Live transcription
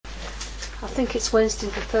I think it's Wednesday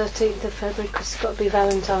the 13th of February, because it's got to be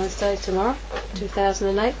Valentine's Day tomorrow,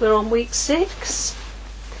 2008. We're on week 6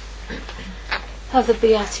 of the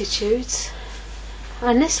Beatitudes,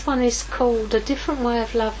 and this one is called A Different Way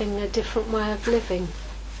of Loving, A Different Way of Living.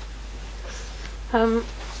 I've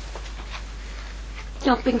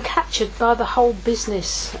been captured by the whole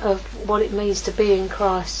business of what it means to be in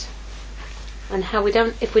Christ, and how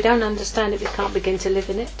if we don't understand it, we can't begin to live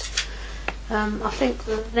in it. I think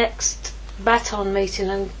the next baton meeting,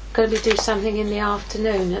 I'm going to do something in the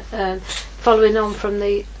afternoon, following on from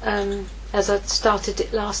the, as I started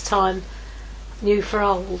it last time, New for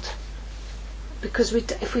Old. Because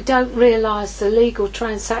if we don't realise the legal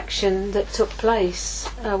transaction that took place,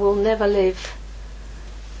 we'll never live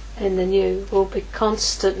in the new. We'll be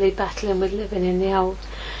constantly battling with living in the old.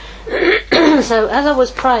 So as I was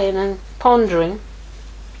praying and pondering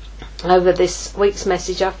over this week's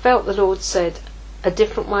message, I felt the Lord said, a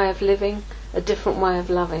different way of living, a different way of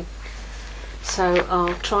loving. So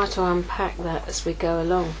I'll try to unpack that as we go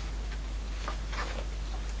along.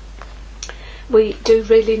 We do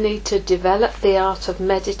really need to develop the art of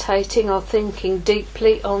meditating or thinking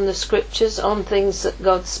deeply on the scriptures, on things that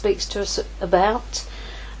God speaks to us about.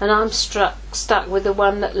 And I'm stuck with the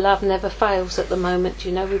one that love never fails at the moment.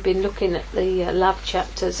 You know, we've been looking at the love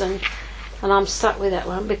chapters, and I'm stuck with that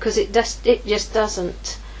one because it just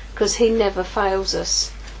doesn't. Because He never fails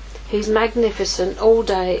us. He's magnificent all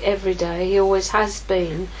day, every day. He always has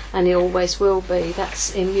been, and He always will be.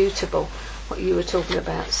 That's immutable. What you were talking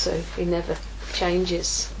about, Sue. He never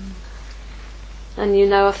changes. And you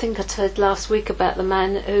know, I think I told last week about the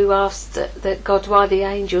man who asked that God why the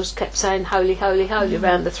angels kept saying holy, holy, holy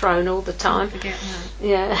around the throne all the time.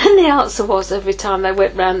 Yeah, and the answer was every time they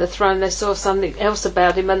went round the throne they saw something else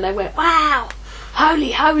about Him and they went, wow,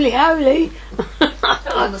 holy, holy, holy.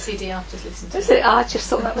 On the CD I've just listened to. Is it? I just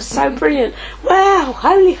thought that was so brilliant. Wow,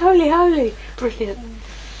 holy, holy, holy. Brilliant.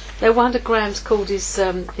 No wonder Graham's called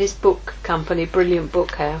his book company Brilliant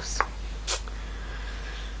Book House.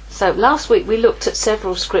 So last week we looked at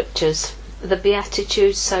several scriptures. The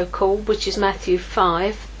Beatitudes, so called, which is Matthew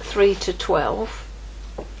 5, 3 to 12.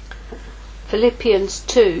 Philippians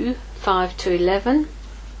 2, 5 to 11.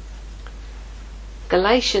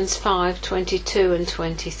 Galatians 5, 22 and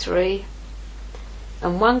 23.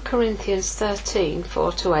 And 1 Corinthians 13,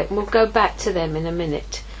 4 to 8. And we'll go back to them in a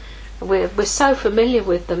minute. We're so familiar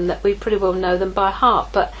with them that we pretty well know them by heart,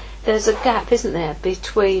 but there's a gap, isn't there,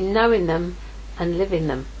 between knowing them and living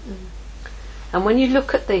them. And when you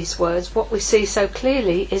look at these words, what we see so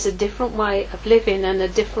clearly is a different way of living and a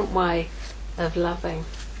different way of loving.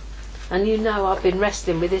 And you know, I've been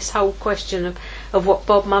wrestling with this whole question of what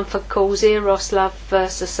Bob Mumford calls eros love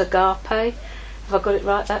versus agape. Have I got it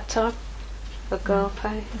right that time?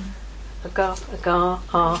 Agape? Agape?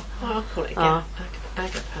 I'll call it agape.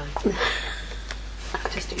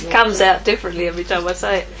 It comes out differently every time I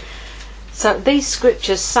say it. So these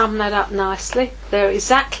scriptures sum that up nicely. They're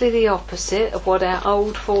exactly the opposite of what our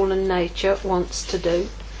old fallen nature wants to do.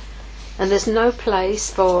 And there's no place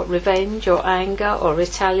for revenge or anger or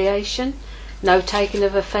retaliation, no taking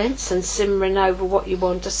of offence and simmering over what you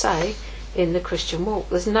want to say in the Christian walk.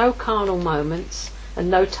 There's no carnal moments and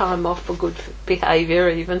no time off for good behaviour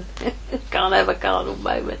even. Can't have a carnal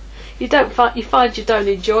moment. You find you don't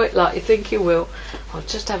enjoy it like you think you will. I'll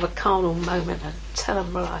just have a carnal moment and tell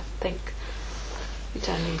them what I think. You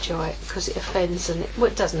don't enjoy it because it offends, and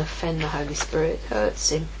it doesn't offend the Holy Spirit, it hurts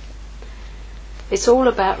Him. It's all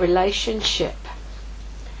about relationship,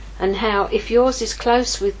 and how if yours is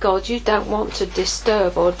close with God, you don't want to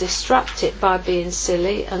disturb or disrupt it by being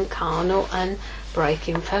silly and carnal and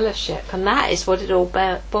breaking fellowship. And that is what it all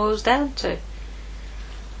boils down to.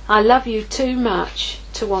 I love you too much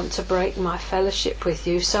to want to break my fellowship with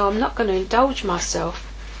you, so I'm not going to indulge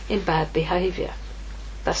myself in bad behaviour.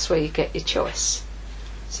 That's where you get your choice.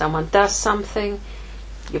 Someone does something,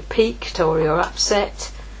 you're piqued or you're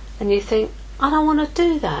upset, and you think, I don't want to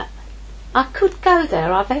do that. I could go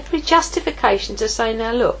there. I've every justification to say,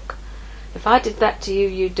 now look, if I did that to you,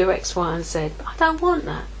 you'd do X, Y and Z. But I don't want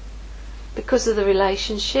that. Because of the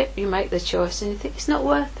relationship, you make the choice and you think it's not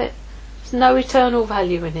worth it. There's no eternal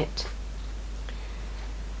value in it.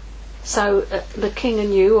 So the king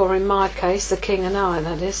and you, or in my case, the king and I,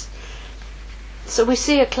 that is. So we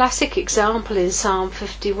see a classic example in Psalm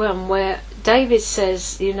 51 where David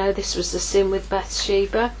says, you know, this was the sin with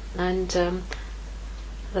Bathsheba and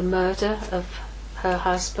the murder of her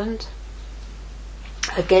husband.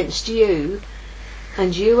 Against you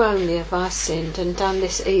and you only have I sinned and done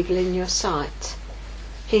this evil in your sight.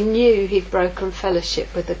 He knew he'd broken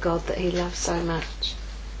fellowship with the God that he loved so much.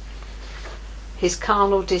 his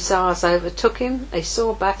carnal desires overtook him. He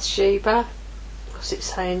saw Bathsheba, because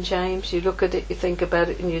it's saying James, you look at it, you think about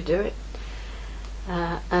it, and you do it.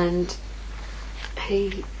 And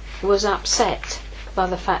he was upset by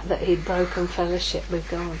the fact that he'd broken fellowship with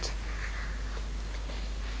God.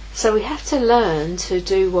 So we have to learn to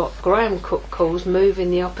do what Graham Cook calls move in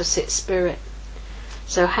the opposite spirit.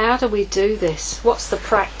 So how do we do this? What's the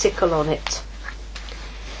practical on it?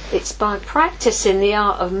 It's by practicing the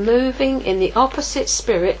art of moving in the opposite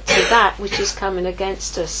spirit to that which is coming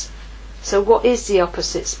against us. So what is the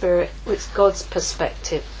opposite spirit? It's God's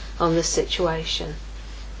perspective on the situation.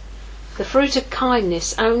 The fruit of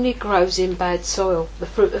kindness only grows in bad soil. The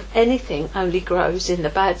fruit of anything only grows in the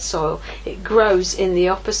bad soil. It grows in the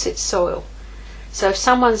opposite soil. So if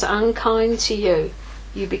someone's unkind to you,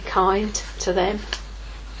 you be kind to them.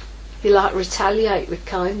 You retaliate with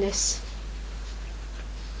kindness.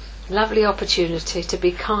 Lovely opportunity to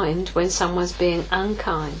be kind when someone's being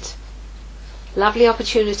unkind. Lovely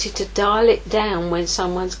opportunity to dial it down when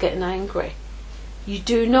someone's getting angry. You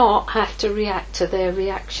do not have to react to their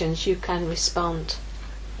reactions, you can respond.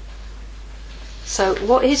 So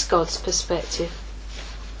what is God's perspective?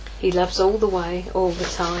 He loves all the way, all the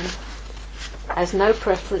time. Has no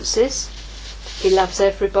preferences. He loves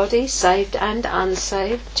everybody, saved and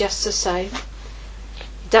unsaved, just the same.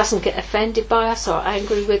 He doesn't get offended by us or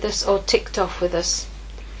angry with us or ticked off with us.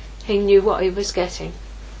 He knew what he was getting.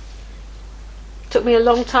 Took me a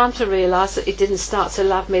long time to realise that he didn't start to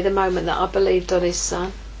love me the moment that I believed on his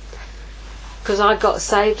son, because I got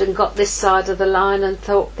saved and got this side of the line and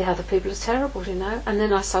thought the other people are terrible, you know, and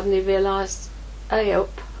then I suddenly realised, hey up,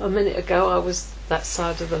 a minute ago I was that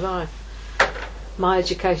side of the line. My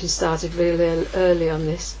education started really early on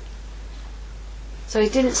this. So he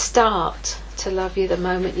didn't start to love you the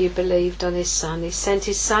moment you believed on his son. He sent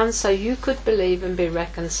his son so you could believe and be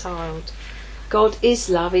reconciled. God is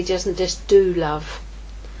love, he doesn't just do love.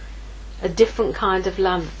 A different kind of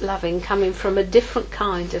loving coming from a different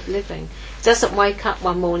kind of living. He doesn't wake up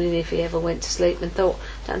one morning, if he ever went to sleep, and thought,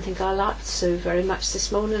 don't think I liked Sue very much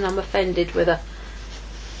this morning, I'm offended with her.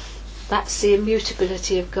 That's the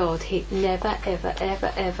immutability of God. He never, ever,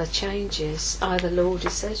 ever, ever changes. Either Lord, he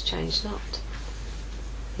says, change not.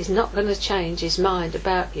 He's not going to change his mind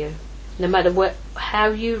about you. No matter how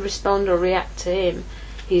you respond or react to him,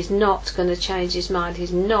 he's not going to change his mind.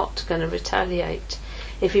 He's not going to retaliate.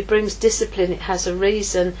 If he brings discipline, it has a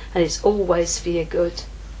reason, and it's always for your good.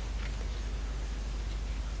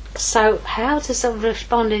 So how does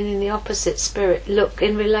responding in the opposite spirit look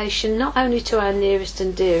in relation not only to our nearest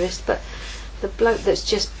and dearest, but the bloke that's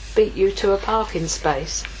just beat you to a parking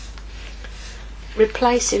space?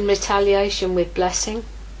 Replacing retaliation with blessing,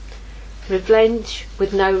 revenge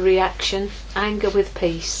with no reaction, anger with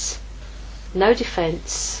peace. No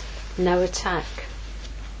defence, no attack.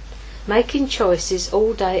 Making choices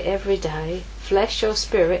all day, every day, flesh or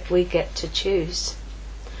spirit, we get to choose.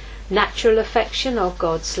 Natural affection or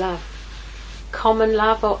God's love. Common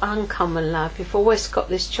love or uncommon love. You've always got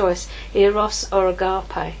this choice, eros or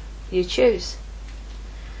agape. You choose.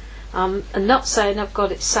 I'm not saying I've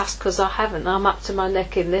got it sussed, because I haven't. I'm up to my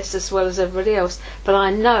neck in this as well as everybody else. But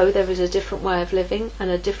I know there is a different way of living and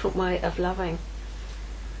a different way of loving.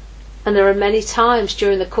 And there are many times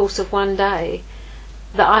during the course of one day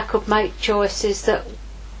that I could make choices that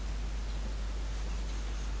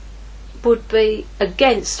would be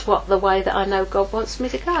against the way that I know God wants me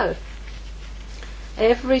to go.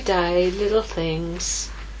 Every day, little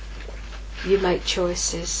things, you make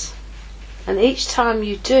choices. And each time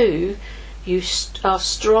you do, you are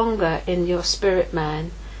stronger in your spirit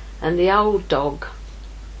man, and the old dog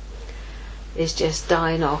is just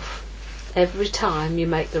dying off. Every time you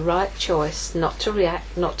make the right choice, not to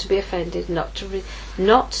react, not to be offended, not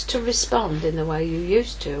to respond in the way you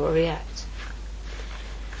used to or react.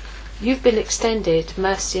 You've been extended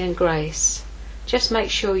mercy and grace. Just make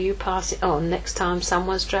sure you pass it on next time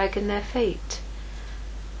someone's dragging their feet.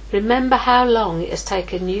 Remember how long it has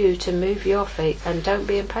taken you to move your feet, and don't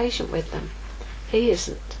be impatient with them. He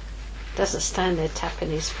doesn't stand there tapping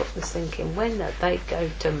his foot and thinking, when are they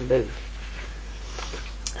going to move?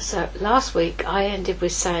 So last week I ended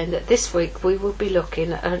with saying that this week we will be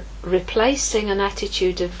looking at replacing an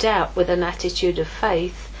attitude of doubt with an attitude of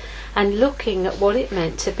faith, and looking at what it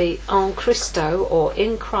meant to be en Christo, or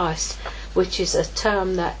in Christ, which is a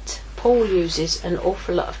term that Paul uses an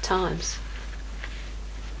awful lot of times.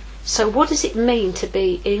 So what does it mean to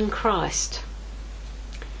be in Christ?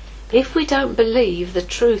 If we don't believe the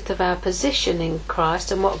truth of our position in Christ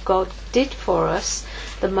and what God did for us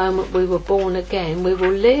the moment we were born again, we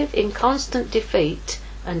will live in constant defeat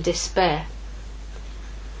and despair.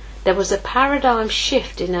 There was a paradigm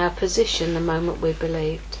shift in our position the moment we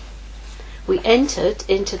believed. We entered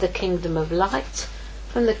into the kingdom of light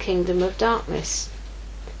from the kingdom of darkness.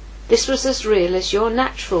 This was as real as your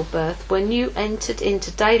natural birth when you entered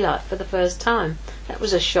into daylight for the first time. That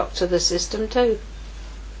was a shock to the system too.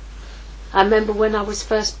 I remember when I was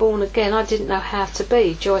first born again, I didn't know how to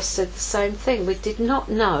be. Joyce said the same thing. We did not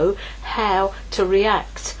know how to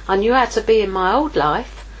react. I knew how to be in my old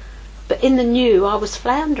life, but in the new I was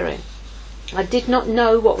floundering. I did not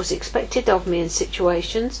know what was expected of me in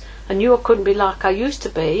situations. I knew I couldn't be like I used to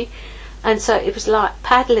be, and so it was like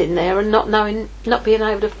paddling there and not being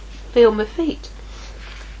able to feel my feet.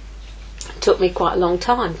 It took me quite a long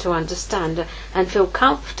time to understand and feel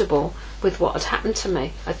comfortable with what had happened to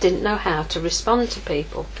me. I didn't know how to respond to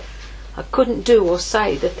people. I couldn't do or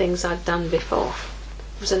say the things I'd done before.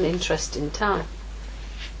 It was an interesting time.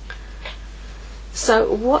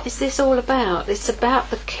 So what is this all about? It's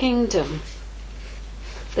about the kingdom.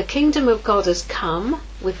 The kingdom of God has come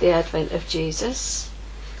with the advent of Jesus.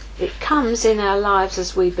 It comes in our lives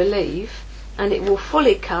as we believe, and it will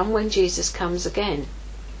fully come when Jesus comes again.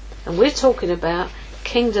 And we're talking about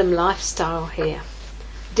kingdom lifestyle here.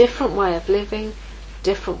 Different way of living,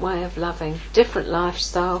 different way of loving, different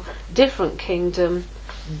lifestyle, different kingdom,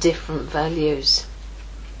 different values.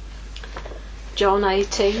 John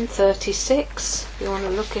 18:36, if you want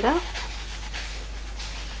to look it up.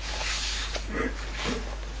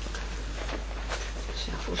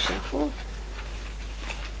 Shuffle, shuffle.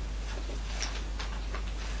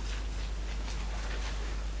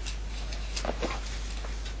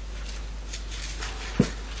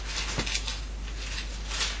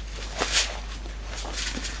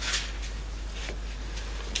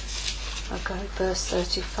 Okay, verse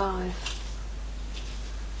 35.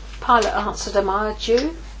 Pilate answered, "Am I a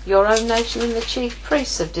Jew? Your own nation and the chief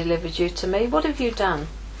priests have delivered you to me. What have you done?"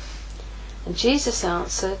 And Jesus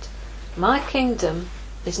answered, "My kingdom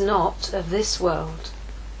is not of this world.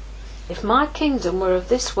 If my kingdom were of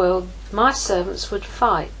this world, my servants would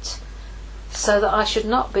fight, so that I should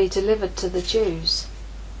not be delivered to the Jews.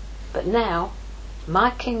 But now,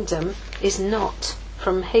 my kingdom is not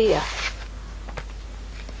from here."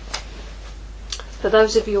 For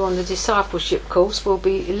those of you on the discipleship course, we'll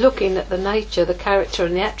be looking at the nature, the character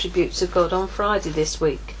and the attributes of God on Friday this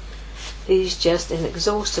week. He's just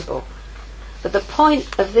inexhaustible. But the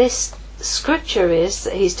point of this scripture is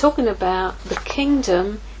that he's talking about the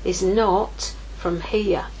kingdom is not from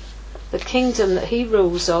here. The kingdom that he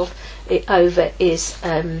rules over is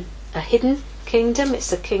a hidden kingdom.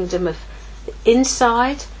 It's the kingdom of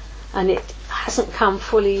inside, and it hasn't come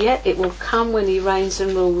fully yet. It will come when he reigns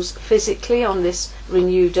and rules physically on this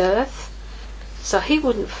renewed earth. So he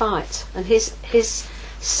wouldn't fight, and his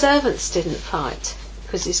servants didn't fight,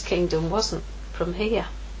 because his kingdom wasn't from here.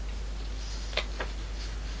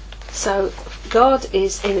 So God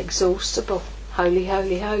is inexhaustible. Holy,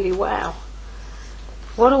 holy, holy. Wow.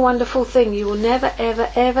 What a wonderful thing. You will never,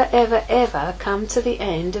 ever, ever, ever, ever come to the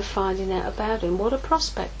end of finding out about him. What a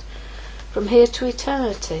prospect. From here to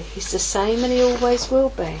eternity. He's the same and he always will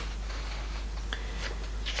be.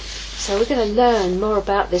 So we're going to learn more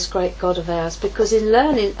about this great God of ours, because in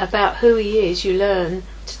learning about who he is, you learn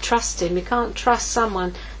to trust him. You can't trust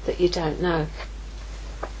someone that you don't know.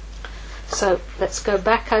 So let's go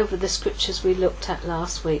back over the scriptures we looked at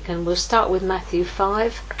last week, and we'll start with Matthew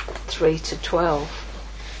 5:3-12,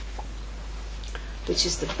 which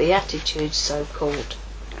is the Beatitudes, so called.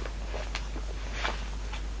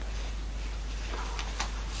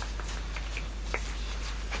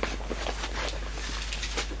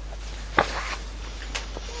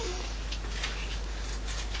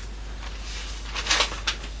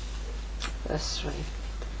 Verse 3.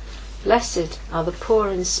 Blessed are the poor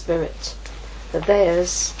in spirit, for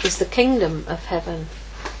theirs is the kingdom of heaven.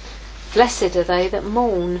 Blessed are they that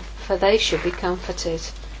mourn, for they shall be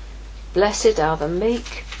comforted. Blessed are the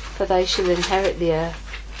meek, for they shall inherit the earth.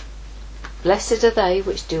 Blessed are they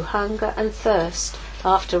which do hunger and thirst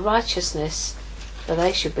after righteousness, for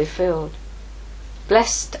they shall be filled.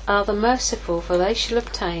 Blessed are the merciful, for they shall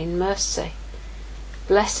obtain mercy.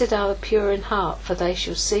 Blessed are the pure in heart, for they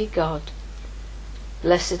shall see God.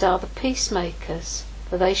 Blessed are the peacemakers,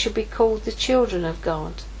 for they shall be called the children of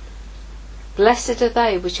God. Blessed are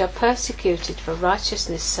they which are persecuted for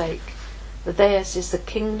righteousness' sake, for theirs is the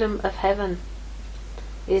kingdom of heaven.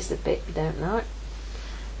 Here's the bit you don't like.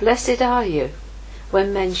 Blessed are you,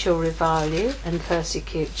 when men shall revile you, and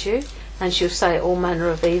persecute you, and shall say all manner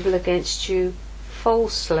of evil against you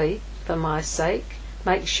falsely for my sake.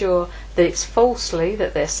 Make sure that it's falsely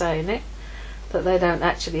that they're saying it, that they don't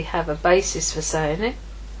actually have a basis for saying it.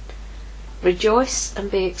 Rejoice and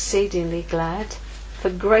be exceedingly glad, for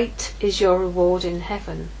great is your reward in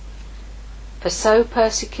heaven. For so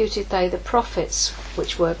persecuted they the prophets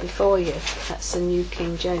which were before you. That's the New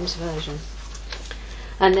King James Version.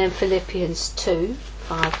 And then Philippians 2,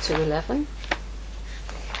 5 to 11.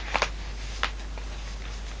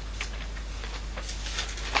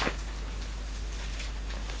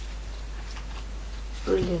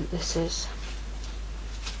 Brilliant this is.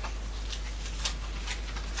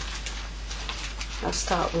 I'll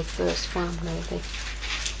start with verse 1 maybe.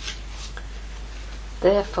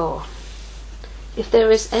 Therefore, if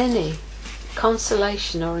there is any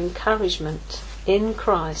consolation or encouragement in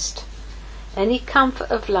Christ, any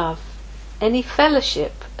comfort of love, any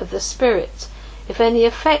fellowship of the Spirit, if any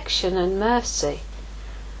affection and mercy,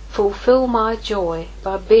 fulfill my joy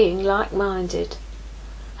by being like-minded,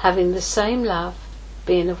 having the same love,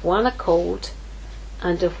 being of one accord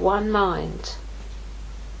and of one mind.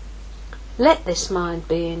 Let this mind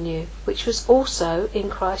be in you, which was also in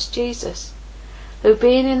Christ Jesus, who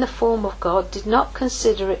being in the form of God did not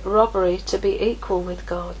consider it robbery to be equal with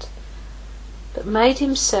God, but made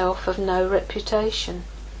himself of no reputation,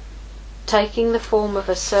 taking the form of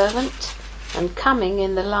a servant and coming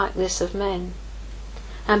in the likeness of men.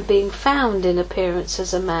 And being found in appearance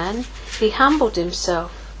as a man, he humbled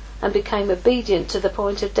himself and became obedient to the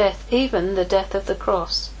point of death, even the death of the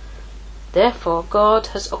cross. Therefore God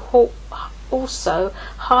has also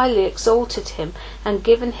highly exalted him and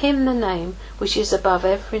given him the name which is above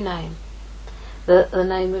every name, that at the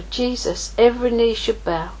name of Jesus every knee should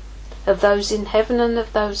bow, of those in heaven and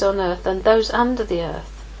of those on earth and those under the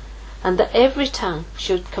earth, and that every tongue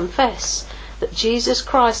should confess that Jesus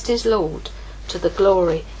Christ is Lord, to the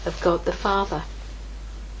glory of God the Father.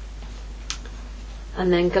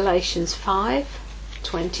 And then Galatians 5,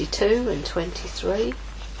 22 and 23.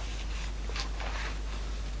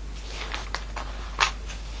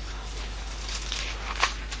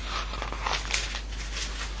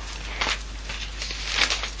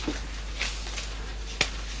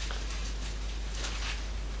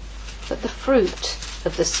 But the fruit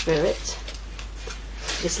of the Spirit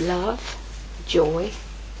is love, joy,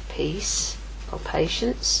 peace, or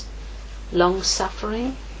patience,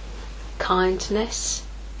 long-suffering, kindness,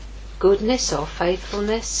 goodness or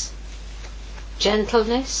faithfulness,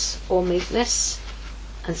 gentleness or meekness,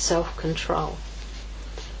 and self-control.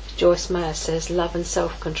 Joyce Meyer says love and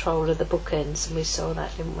self-control are the bookends, and we saw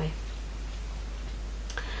that, didn't we?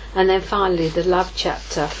 And then finally the love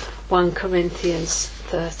chapter, 1 Corinthians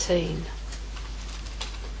 13.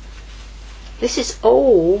 This is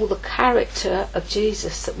all the character of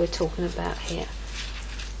Jesus that we're talking about here.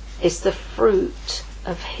 It's the fruit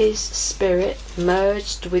of his spirit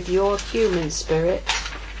merged with your human spirit.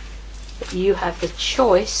 That you have the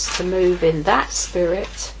choice to move in that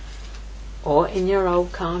spirit or in your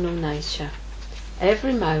old carnal nature.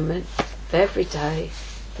 Every moment of every day,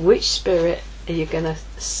 which spirit are you going to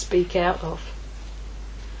speak out of?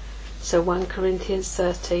 So 1 Corinthians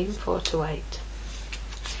 13, 4 to 8.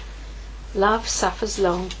 Love suffers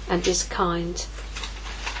long and is kind.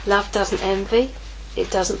 Love doesn't envy. It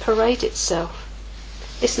doesn't parade itself.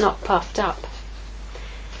 It's not puffed up.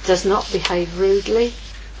 Does not behave rudely.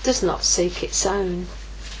 Does not seek its own.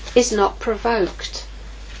 Is not provoked.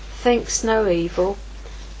 Thinks no evil.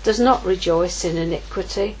 Does not rejoice in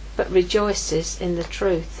iniquity, but rejoices in the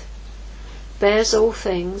truth. Bears all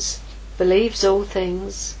things. Believes all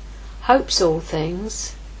things. Hopes all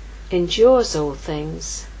things. Endures all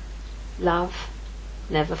things. Love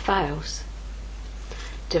never fails.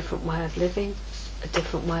 Different way of living, a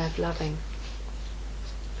different way of loving.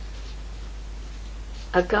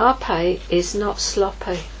 Agape is not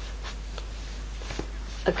sloppy.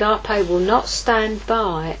 Agape will not stand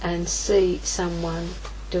by and see someone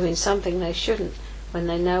doing something they shouldn't when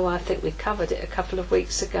they know, I think we covered it a couple of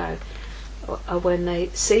weeks ago, or when they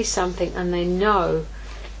see something and they know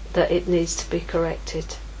that it needs to be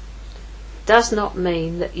corrected. Does not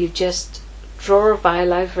mean that you just draw a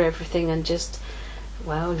veil over everything and just,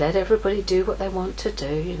 well, let everybody do what they want to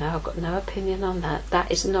do. I've got no opinion on that.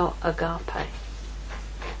 That is not agape.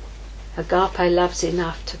 Agape loves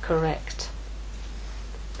enough to correct.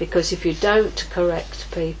 Because if you don't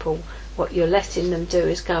correct people, what you're letting them do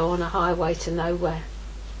is go on a highway to nowhere.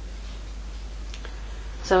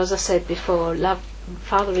 So as I said before,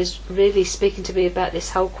 Father is really speaking to me about this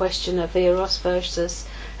whole question of eros versus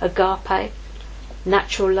agape,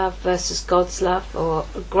 natural love versus God's love, or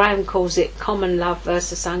Graham calls it common love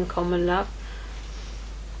versus uncommon love,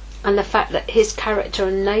 and the fact that his character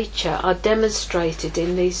and nature are demonstrated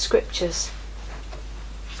in these scriptures.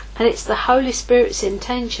 And it's the Holy Spirit's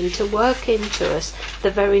intention to work into us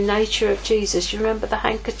the very nature of Jesus. You remember the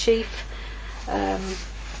handkerchief?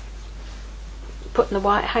 Putting the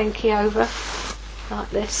white hanky over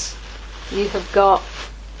like this. You have got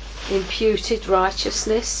imputed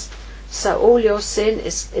righteousness. So all your sin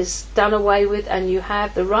is done away with, and you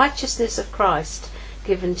have the righteousness of Christ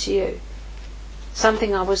given to you.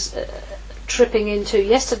 Something I was tripping into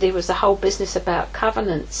yesterday was the whole business about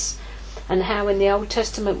covenants, and how in the Old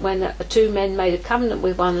Testament when two men made a covenant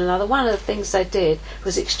with one another, one of the things they did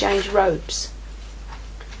was exchange robes.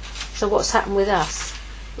 So what's happened with us?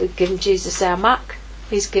 We've given Jesus our muck,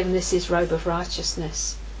 he's given us his robe of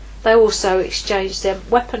righteousness. They also exchanged their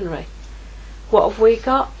weaponry. What have we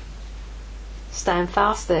got? Stand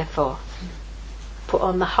fast therefore. Put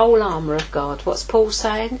on the whole armour of God. What's Paul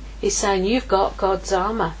saying? He's saying you've got God's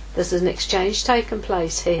armour. There's an exchange taking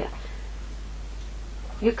place here.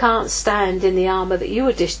 You can't stand in the armour that you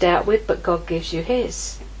were dished out with, but God gives you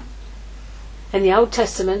his. In the Old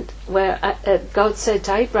Testament, where God said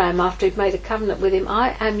to Abraham after he'd made a covenant with him,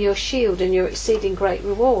 I am your shield and your exceeding great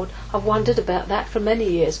reward. I've wondered about that for many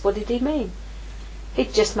years. What did he mean?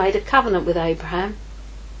 He'd just made a covenant with Abraham.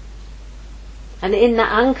 And in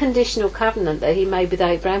that unconditional covenant that he made with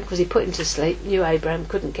Abraham, because he put him to sleep, knew Abraham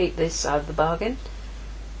couldn't keep this side of the bargain,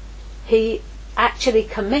 he actually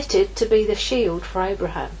committed to be the shield for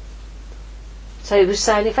Abraham. So he was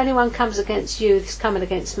saying, if anyone comes against you, he's coming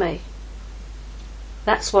against me.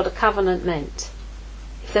 That's what a covenant meant.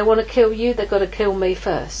 If they want to kill you, they've got to kill me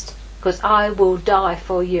first, because I will die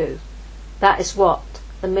for you. That is what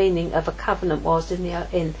the meaning of a covenant was in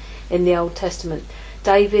the Old Testament.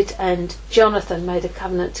 David and Jonathan made a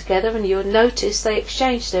covenant together, and you'll notice they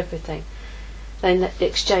exchanged everything. They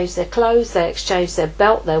exchanged their clothes, they exchanged their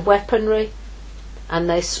belt, their weaponry, and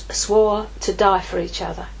they swore to die for each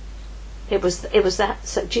other. It was that.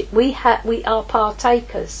 So we are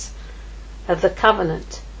partakers of the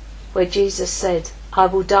covenant where Jesus said, I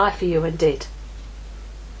will die for you, and did.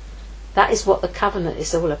 That is what the covenant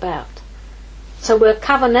is all about. So we're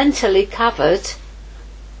covenantally covered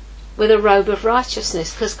with a robe of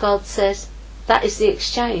righteousness, because God says, that is the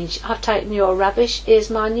exchange. I've taken your rubbish, here's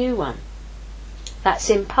my new one. That's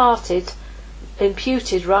imputed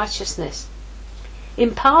righteousness.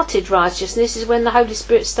 Imparted righteousness is when the Holy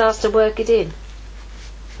Spirit starts to work it in,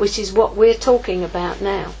 which is what we're talking about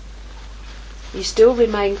now. You still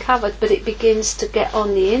remain covered, but it begins to get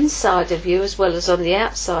on the inside of you as well as on the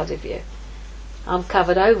outside of you. I'm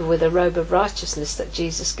covered over with a robe of righteousness that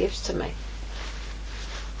Jesus gives to me.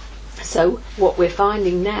 So what we're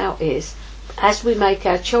finding now is, as we make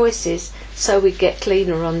our choices, so we get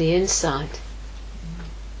cleaner on the inside.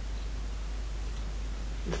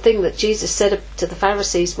 The thing that Jesus said to the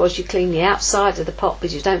Pharisees was, you clean the outside of the pot,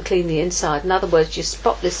 but you don't clean the inside. In other words, you're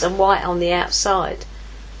spotless and white on the outside.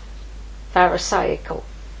 Pharisaical.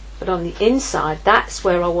 But on the inside, that's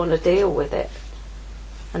where I want to deal with it.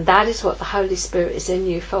 And that is what the Holy Spirit is in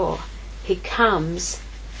you for. He comes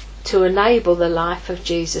to enable the life of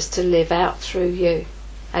Jesus to live out through you.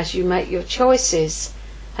 As you make your choices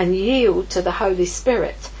and yield to the Holy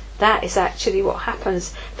Spirit, that is actually what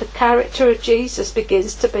happens. The character of Jesus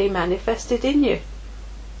begins to be manifested in you.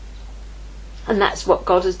 And that's what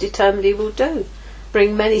God has determined he will do.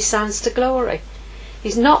 Bring many sons to glory.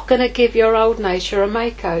 He's not going to give your old nature a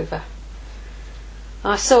makeover.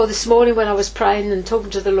 I saw this morning when I was praying and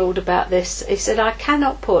talking to the Lord about this, he said, I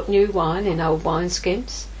cannot put new wine in old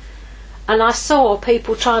wineskins. And I saw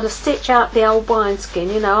people trying to stitch out the old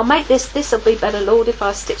wineskin. I'll make this will be better, Lord, if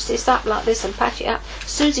I stitch this up like this and patch it up. As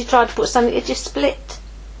soon as he tried to put something, it just split.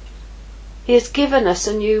 He has given us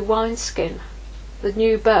a new wineskin, the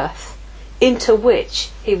new birth, into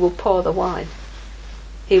which he will pour the wine.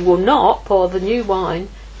 He will not pour the new wine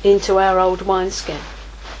into our old wineskin.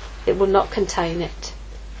 It will not contain it.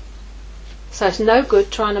 So it's no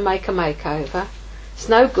good trying to make a makeover. It's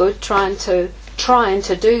no good trying to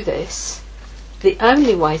do this. The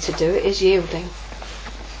only way to do it is yielding.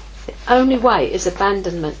 The only way is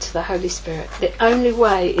abandonment to the Holy Spirit. The only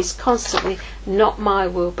way is constantly, not my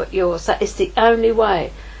will but yours. That is the only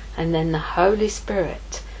way. And then the Holy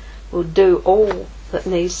Spirit will do all that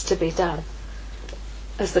needs to be done.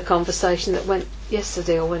 As the conversation that went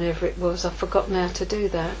yesterday or whenever it was, I've forgotten how to do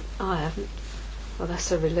that. I haven't. Well,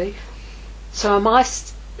 that's a relief. So am I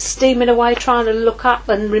steaming away trying to look up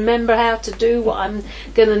and remember how to do what I'm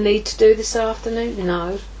going to need to do this afternoon?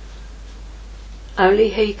 No. Only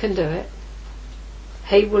he can do it.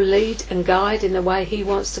 He will lead and guide in the way he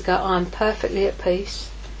wants to go. I'm perfectly at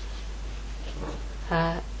peace.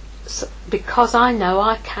 Because I know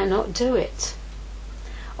I cannot do it.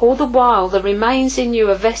 all the while there remains in you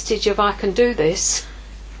a vestige of I can do this,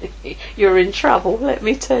 you're in trouble, let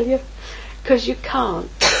me tell you, because you can't.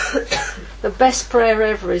 The best prayer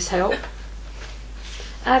ever is help.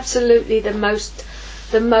 Absolutely the most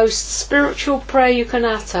spiritual prayer you can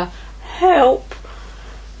utter, help,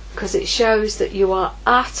 because it shows that you are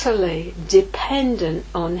utterly dependent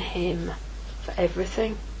on Him for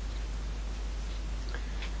everything.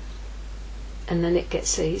 And then it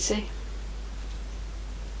gets easy.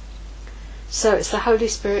 So it's the Holy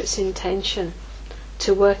Spirit's intention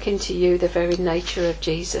to work into you the very nature of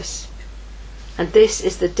Jesus. And this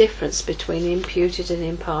is the difference between imputed and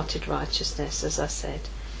imparted righteousness, as I said.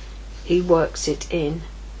 He works it in.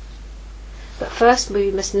 But first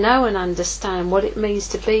we must know and understand what it means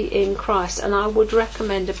to be in Christ. And I would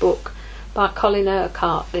recommend a book by Colin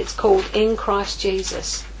Urquhart. It's called In Christ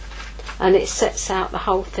Jesus. And it sets out the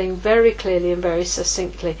whole thing very clearly and very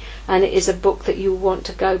succinctly. And it is a book that you want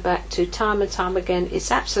to go back to time and time again.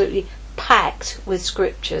 It's absolutely packed with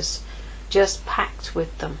scriptures. Just packed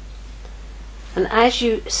with them. And as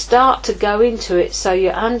you start to go into it, so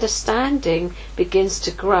your understanding begins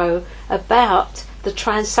to grow about the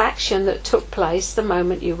transaction that took place the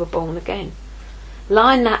moment you were born again.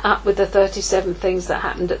 Line that up with the 37 things that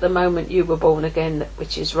happened at the moment you were born again,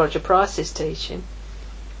 which is Roger Price's teaching.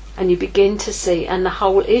 And you begin to see, and the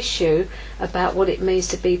whole issue about what it means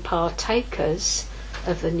to be partakers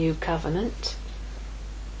of the new covenant.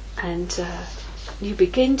 And you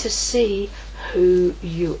begin to see who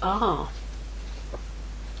you are.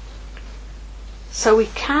 So we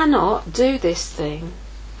cannot do this thing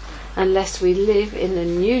unless we live in the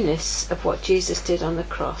newness of what Jesus did on the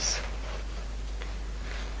cross.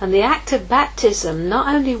 And the act of baptism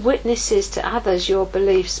not only witnesses to others your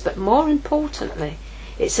beliefs, but more importantly,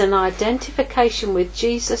 it's an identification with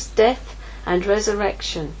Jesus' death and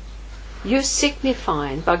resurrection. You're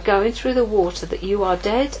signifying by going through the water that you are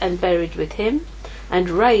dead and buried with Him and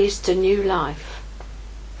raised to new life.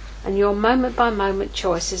 And your moment by moment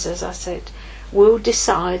choices, as I said, will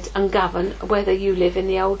decide and govern whether you live in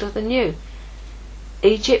the old or the new.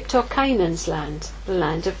 Egypt or Canaan's land, the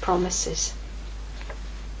land of promises.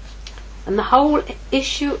 And the whole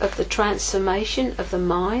issue of the transformation of the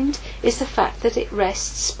mind is the fact that it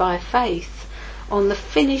rests by faith on the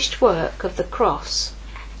finished work of the cross.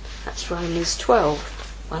 That's Romans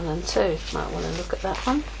 12, 1 and 2. Might want to look at that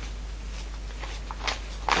one.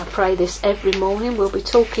 I pray this every morning. We'll be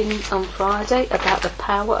talking on Friday about the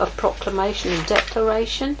power of proclamation and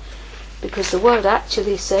declaration, because the word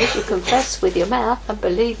actually says you confess with your mouth and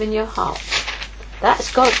believe in your heart.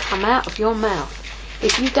 That's got to come out of your mouth.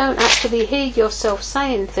 If you don't actually hear yourself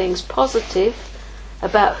saying things positive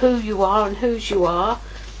about who you are and whose you are,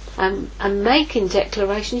 and making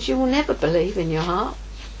declarations, you will never believe in your heart,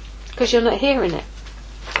 because you're not hearing it.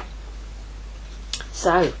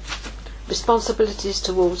 So, responsibilities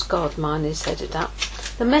towards God, mine is headed up.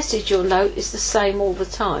 The message, you'll note, is the same all the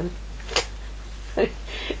time. It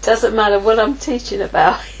doesn't matter what I'm teaching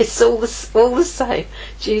about, it's all the same.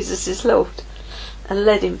 Jesus is Lord, and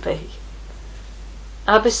let Him be.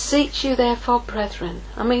 I beseech you therefore, brethren.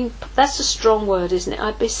 I mean, that's a strong word, isn't it?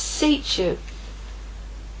 I beseech you,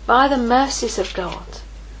 by the mercies of God,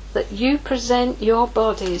 that you present your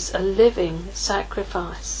bodies a living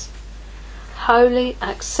sacrifice, holy,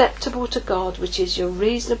 acceptable to God, which is your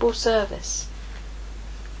reasonable service.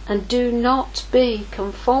 And do not be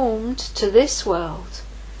conformed to this world,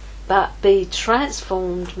 but be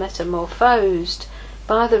transformed, metamorphosed,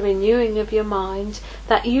 by the renewing of your mind,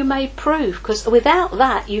 that you may prove, because without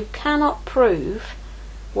that you cannot prove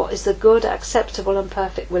what is the good, acceptable and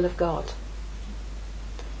perfect will of God.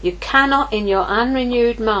 You cannot in your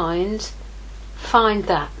unrenewed mind find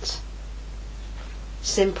that.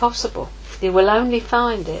 It's impossible. You will only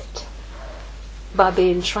find it by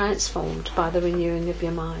being transformed by the renewing of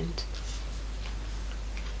your mind.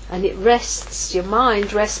 And it rests, your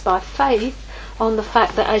mind rests by faith on the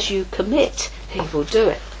fact that as you commit, He will do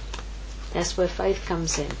it. That's where faith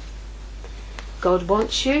comes in. God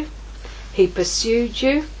wants you. He pursued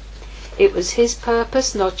you. It was His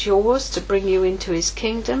purpose, not yours, to bring you into His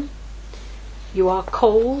kingdom. You are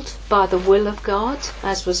called by the will of God,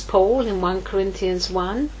 as was Paul in 1 Corinthians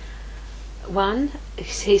 1.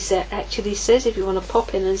 He actually says, if you want to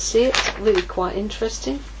pop in and see it, it's really quite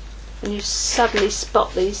interesting. And you suddenly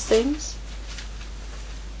spot these things.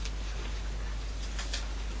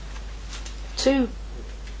 Two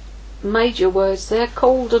major words there,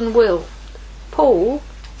 called and will. Paul,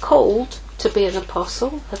 called to be an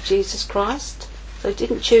apostle of Jesus Christ. So he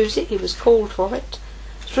didn't choose it, he was called for it.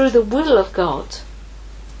 Through the will of God.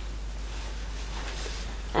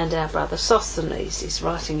 and our brother Sosthenes is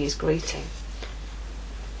writing his greeting.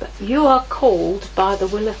 But you are called by the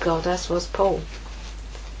will of God, as was Paul.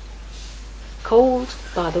 Called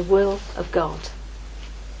by the will of God.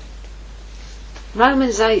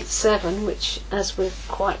 Romans 8:7, which as we're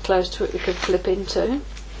quite close to it we could flip into,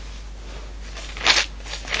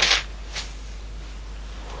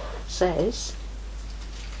 says,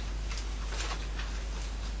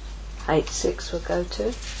 8:6 we'll go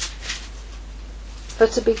to, for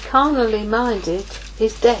to be carnally minded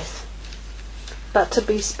is death, but to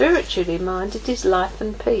be spiritually minded is life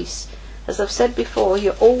and peace. As I've said before,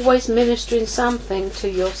 you're always ministering something to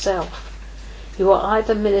yourself. You are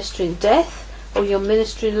either ministering death or you're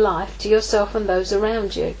ministering life to yourself and those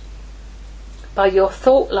around you. By your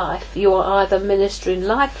thought life, you are either ministering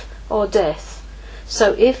life or death.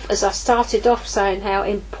 So if, as I started off saying how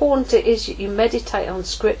important it is that you meditate on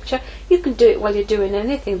Scripture, you can do it while you're doing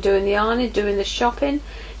anything, doing the ironing, doing the shopping.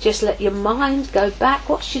 Just let your mind go back.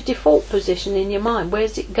 What's your default position in your mind? Where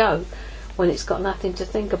does it go when it's got nothing to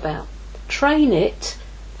think about? Train it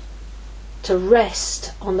to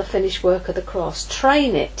rest on the finished work of the cross.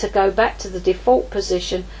 Train it to go back to the default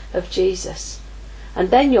position of Jesus. And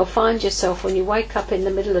then you'll find yourself, when you wake up in the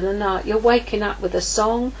middle of the night, you're waking up with a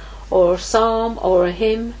song or a psalm or a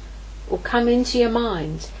hymn will come into your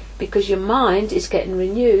mind, because your mind is getting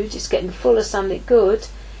renewed, it's getting full of something good.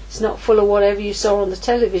 It's not full of whatever you saw on the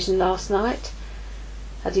television last night.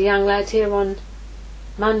 I had a young lad here on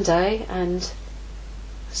Monday, and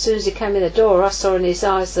as soon as he came in the door I saw in his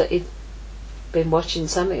eyes that he'd been watching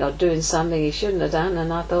something or doing something he shouldn't have done,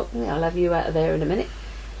 and I thought, I'll have you out of there in a minute.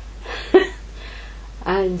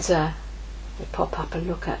 And he'd pop up and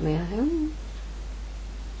look at me,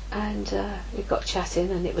 and we got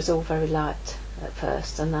chatting, and it was all very light at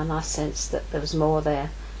first, and then I sensed that there was more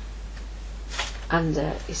there. And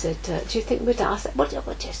he said, do you think we'd ask that? Well,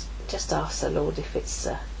 just ask the Lord if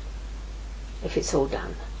it's all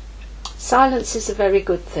done. Silence is a very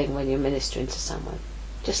good thing when you're ministering to someone.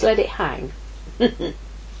 Just let it hang.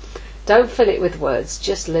 Don't fill it with words,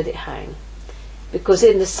 just let it hang. Because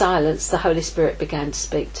in the silence the Holy Spirit began to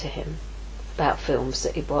speak to him about films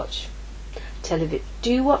that he'd watch. Television.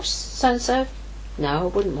 Do you watch so-and-so? No, I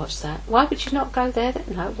wouldn't watch that. Why would you not go there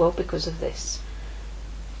then? No, well, because of this.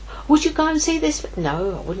 Would you go and see this?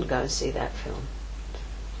 No, I wouldn't go and see that film.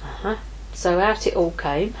 So out it all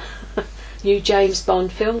came. New James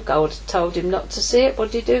Bond film, God told him not to see it.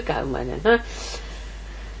 What did he do? Go and went in,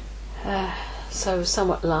 so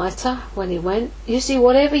somewhat lighter when he went. You see,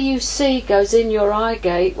 whatever you see goes in your eye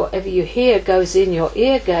gate, whatever you hear goes in your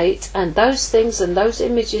ear gate, and those things and those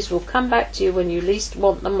images will come back to you when you least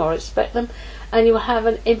want them or expect them, and you will have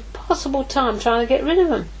an impossible time trying to get rid of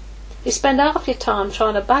them. You spend half your time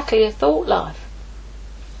trying to battle your thought life,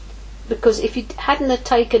 because if you hadn't have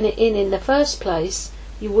taken it in the first place,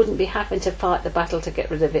 you wouldn't be having to fight the battle to get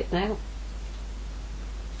rid of it now.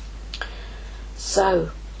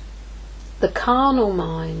 So the carnal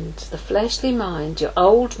mind, the fleshly mind, your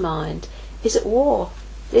old mind, is at war.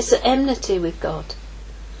 It's at enmity with God,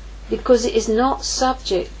 because it is not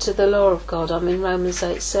subject to the law of God. I'm in Romans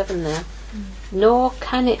 8:7 now. Nor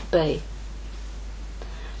can it be.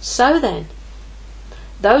 So then,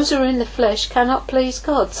 those who are in the flesh cannot please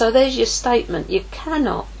God. So there's your statement. You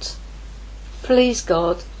cannot please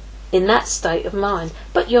God in that state of mind.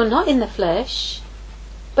 But you're not in the flesh,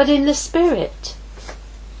 but in the Spirit.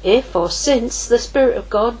 If or since the Spirit of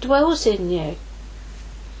God dwells in you.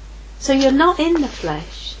 So you're not in the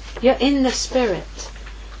flesh, you're in the Spirit.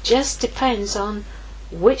 Just depends on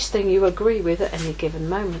which thing you agree with at any given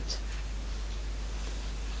moment.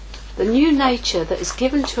 The new nature that is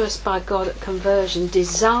given to us by God at conversion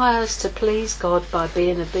desires to please God by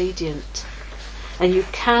being obedient. And you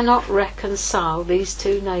cannot reconcile these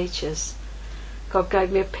two natures. God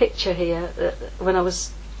gave me a picture here when I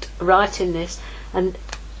was writing this, and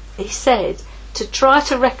he said to try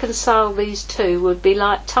to reconcile these two would be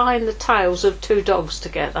like tying the tails of two dogs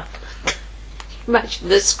together. Imagine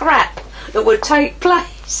the scrap that would take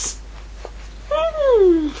place.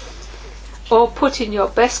 Or putting your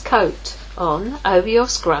best coat on over your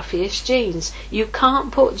scruffiest jeans. You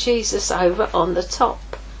can't put Jesus over on the top.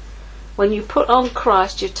 When you put on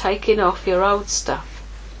Christ, you're taking off your old stuff.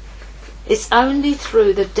 It's only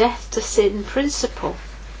through the death to sin principle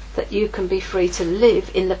that you can be free to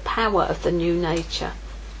live in the power of the new nature.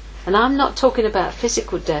 And I'm not talking about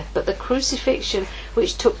physical death, but the crucifixion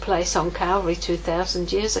which took place on Calvary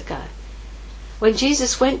 2,000 years ago. When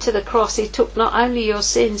Jesus went to the cross, he took not only your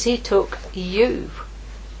sins, he took you.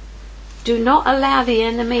 Do not allow the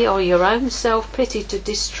enemy or your own self-pity to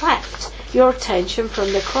distract your attention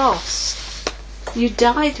from the cross. You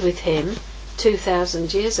died with him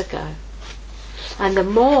 2,000 years ago. And the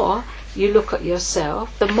more you look at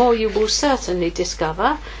yourself, the more you will certainly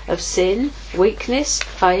discover of sin, weakness,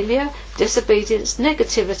 failure, disobedience,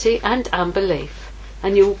 negativity and unbelief.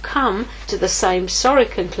 And you will come to the same sorry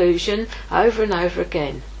conclusion over and over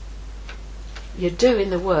again. You're doing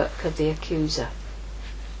the work of the accuser.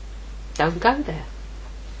 Don't go there.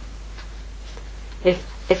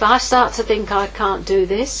 If I start to think I can't do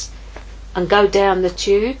this and go down the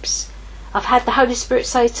tubes, I've had the Holy Spirit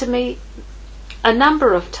say to me a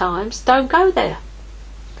number of times, don't go there.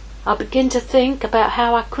 I begin to think about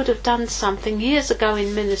how I could have done something years ago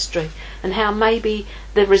in ministry and how maybe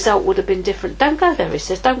the result would have been different. Don't go there, he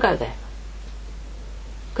says, don't go there.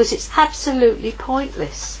 Because it's absolutely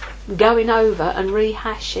pointless going over and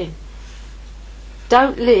rehashing.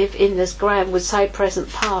 Don't live in, as Graham would say, present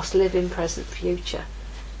past, live in present future.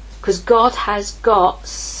 Because God has got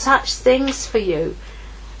such things for you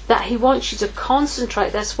that he wants you to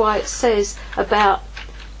concentrate. That's why it says about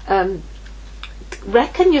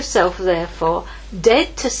reckon yourself therefore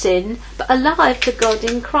dead to sin but alive to God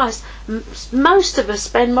in Christ. Most of us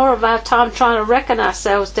spend more of our time trying to reckon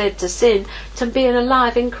ourselves dead to sin than being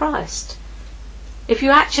alive in Christ. If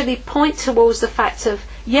you actually point towards the fact of,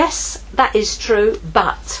 yes, that is true,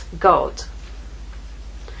 but God.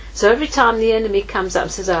 So every time the enemy comes up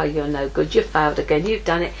and says, oh, you're no good, you've failed again, you've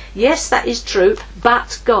done it. Yes, that is true,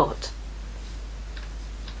 but God.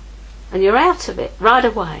 And you're out of it right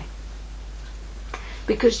away.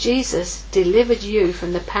 Because Jesus delivered you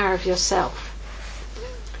from the power of yourself.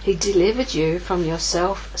 He delivered you from your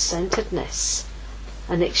self-centeredness.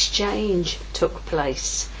 An exchange took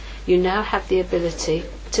place. You now have the ability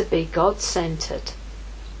to be God-centered.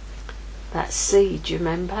 That seed, you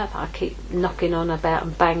remember? I keep knocking on about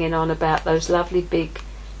and banging on about those lovely big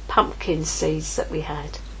pumpkin seeds that we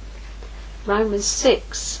had. Romans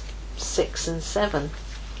 6 and 7.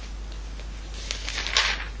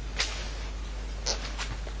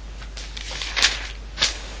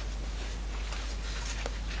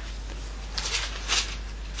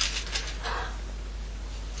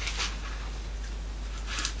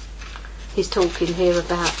 He's talking here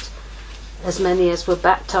about as many as were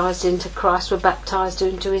baptised into Christ were baptised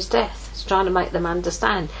into his death. He's trying to make them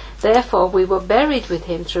understand. Therefore we were buried with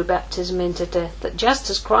him through baptism into death, that just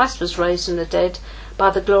as Christ was raised from the dead by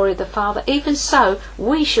the glory of the Father, even so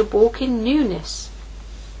we should walk in newness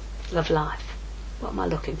of life. What am I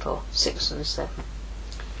looking for? 6 and 7.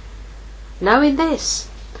 Knowing this,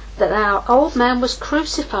 that our old man was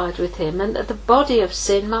crucified with him, and that the body of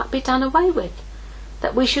sin might be done away with,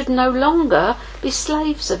 that we should no longer be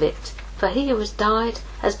slaves of it. For he who has died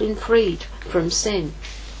has been freed from sin.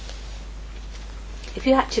 If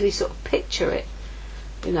you actually sort of picture it,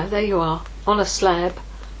 you know, there you are, on a slab.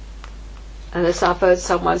 And as I've heard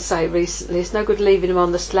someone say recently, it's no good leaving him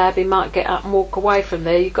on the slab, he might get up and walk away from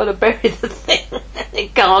there. You've got to bury the thing, he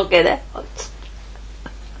can't get out.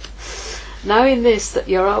 Knowing this, that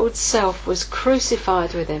your old self was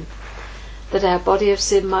crucified with him, that our body of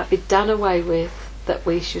sin might be done away with, that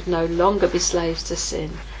we should no longer be slaves to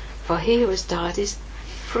sin. For he who has died is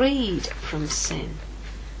freed from sin.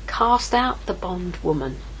 Cast out the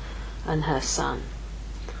bondwoman and her son.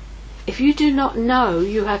 If you do not know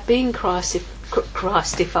you have been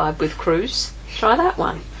Christified with Cruz, try that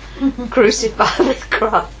one. Crucified with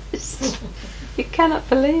Christ. You cannot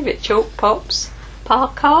believe it. Chalk pops,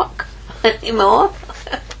 park anymore.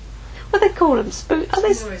 What do they call them? Are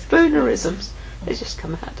they spoonerisms? They just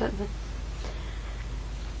come out, don't they?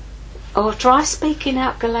 Or try speaking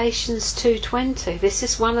out Galatians 2:20. This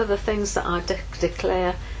is one of the things that I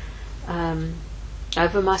declare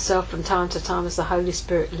over myself from time to time as the Holy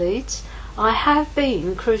Spirit leads. I have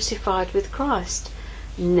been crucified with Christ.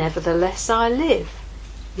 Nevertheless I live.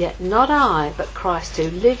 Yet not I, but Christ who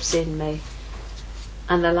lives in me.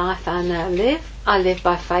 And the life I now live, I live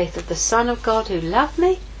by faith of the Son of God who loved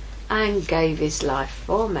me and gave his life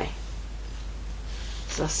for me.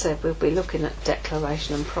 As I said, we'll be looking at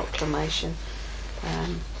declaration and proclamation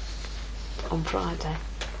on Friday.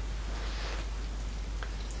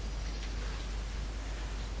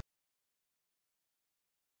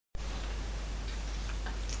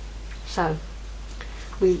 So,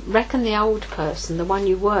 we reckon the old person, the one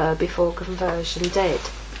you were before conversion, dead,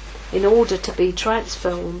 in order to be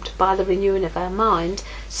transformed by the renewing of our mind,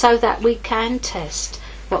 so that we can test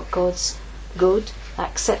what God's good,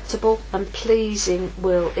 acceptable and pleasing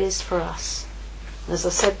will is for us. As I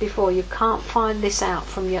said before, you can't find this out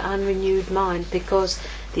from your unrenewed mind, because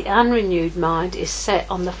the unrenewed mind is set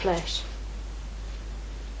on the flesh.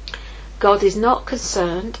 God is not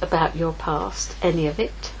concerned about your past, any of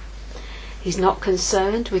it. He's not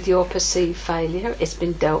concerned with your perceived failure. It's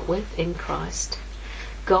been dealt with in Christ.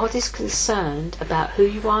 God is concerned about who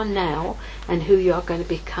you are now and who you are going to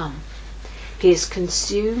become. He is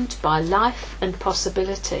consumed by life and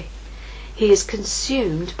possibility. He is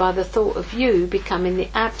consumed by the thought of you becoming the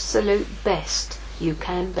absolute best you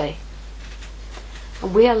can be.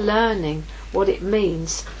 And we are learning what it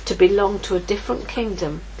means to belong to a different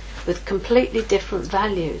kingdom with completely different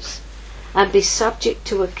values and be subject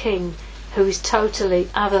to a king who is totally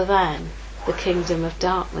other than the kingdom of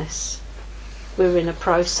darkness. We're in a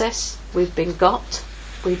process. We've been got.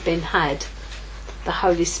 We've been had. The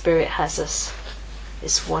Holy Spirit has us.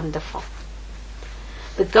 It's wonderful.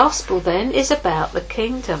 The gospel then is about the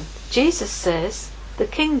kingdom. Jesus says the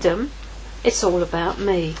kingdom, it's all about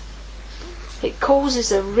me. It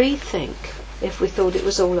causes a rethink if we thought it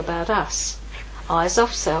was all about us. Eyes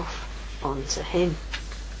off self, onto him.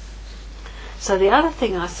 So the other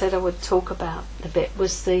thing I said I would talk about a bit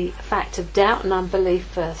was the fact of doubt and unbelief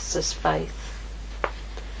versus faith.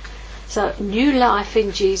 So new life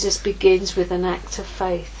in Jesus begins with an act of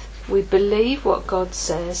faith. We believe what God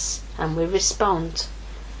says and we respond.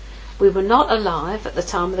 We were not alive at the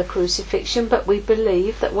time of the crucifixion, but we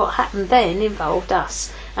believe that what happened then involved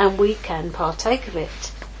us and we can partake of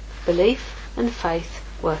it. Belief and faith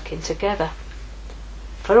working together.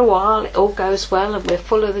 For a while it all goes well and we're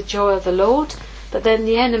full of the joy of the Lord, but then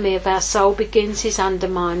the enemy of our soul begins his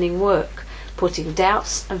undermining work, putting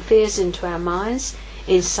doubts and fears into our minds,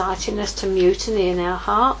 inciting us to mutiny in our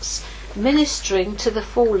hearts, ministering to the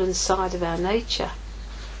fallen side of our nature.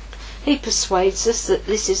 He persuades us that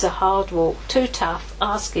this is a hard walk, too tough,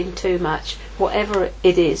 asking too much, whatever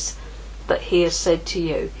it is that he has said to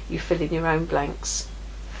you. You fill in your own blanks.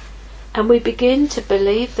 And we begin to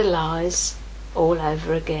believe the lies all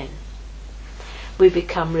over again. We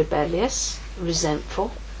become rebellious,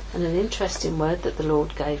 resentful, and an interesting word that the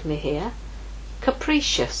Lord gave me here,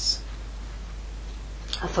 capricious.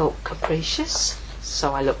 I thought, capricious?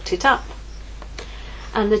 So I looked it up.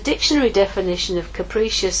 And the dictionary definition of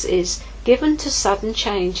capricious is given to sudden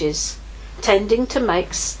changes, tending to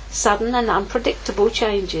make sudden and unpredictable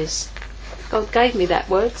changes. God gave me that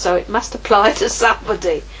word, so it must apply to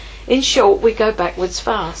somebody. In short, we go backwards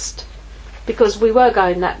fast. Because we were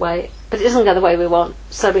going that way, but it doesn't go the way we want,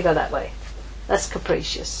 so we go that way. That's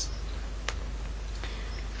capricious.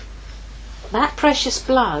 That precious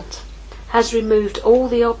blood has removed all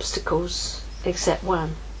the obstacles except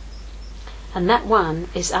one. And that one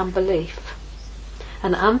is unbelief.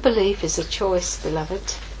 And unbelief is a choice,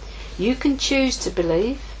 beloved. You can choose to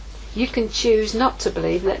believe. You can choose not to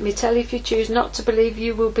believe. Let me tell you, if you choose not to believe,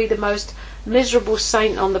 you will be the most miserable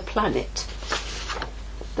saint on the planet.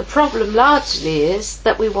 The problem largely is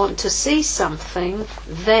that we want to see something,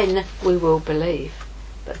 then we will believe.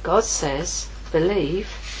 But God says, believe,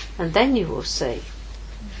 and then you will see.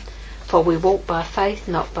 For we walk by faith,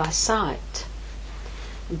 not by sight.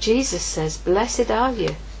 And Jesus says, blessed are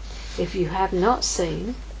you if you have not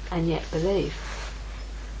seen and yet believe.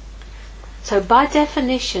 So by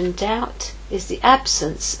definition, doubt is the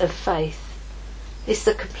absence of faith. It's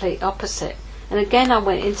the complete opposite. And again I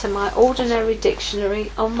went into my ordinary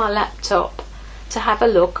dictionary on my laptop to have a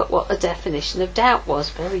look at what the definition of doubt was.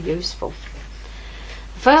 Very useful.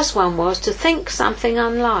 The first one was to think something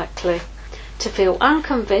unlikely, to feel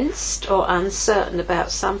unconvinced or uncertain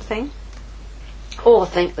about something, or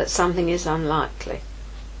think that something is unlikely.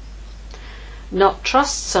 Not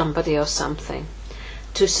trust somebody or something,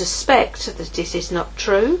 to suspect that it is not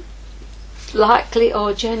true, likely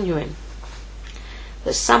or genuine.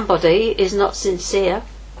 That somebody is not sincere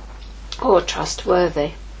or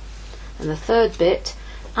trustworthy. And the third bit,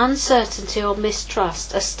 uncertainty or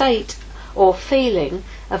mistrust, a state or feeling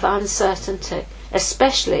of uncertainty,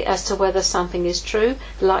 especially as to whether something is true,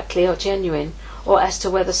 likely or genuine, or as to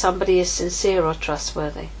whether somebody is sincere or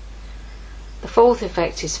trustworthy. The fourth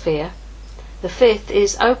effect is fear. The fifth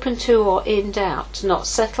is open to or in doubt, not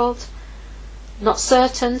settled, not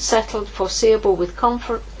certain, settled, foreseeable with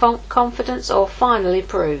confidence, or finally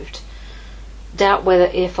proved. Doubt whether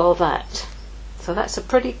if or that. So that's a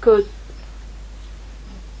pretty good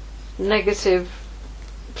negative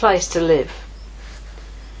place to live.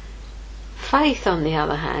 Faith, on the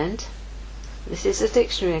other hand, this is a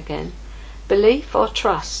dictionary again, belief or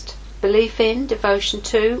trust. Belief in, devotion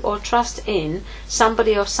to, or trust in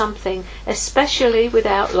somebody or something, especially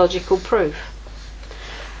without logical proof.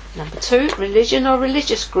 Number 2, religion or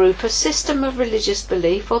religious group, a system of religious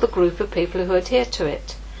belief or the group of people who adhere to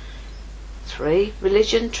it. 3,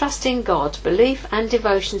 religion, trust in God, belief and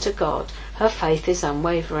devotion to God. Her faith is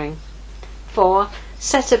unwavering. 4,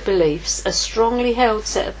 set of beliefs, a strongly held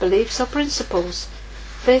set of beliefs or principles.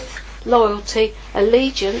 Fifth, loyalty,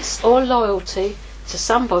 allegiance or loyalty to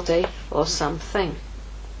somebody or something.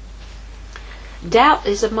 Doubt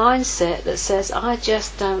is a mindset that says, I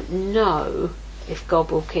just don't know if God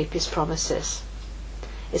will keep his promises.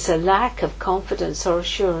 It's a lack of confidence or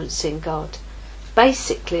assurance in God.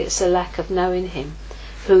 Basically, it's a lack of knowing him,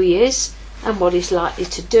 who he is and what he's likely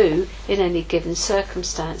to do in any given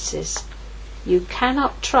circumstances. You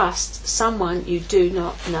cannot trust someone you do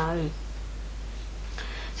not know.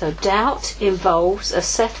 So doubt involves a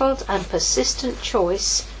settled and persistent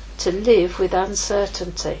choice to live with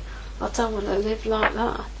uncertainty. I don't want to live like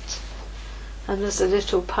that. And there's a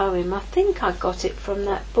little poem, I think I got it from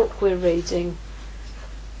that book we're reading,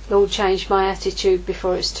 Lord, change my attitude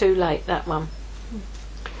before it's too late, that one.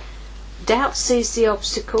 Doubt sees the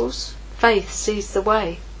obstacles, faith sees the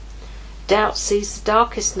way. Doubt sees the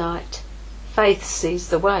darkest night, faith sees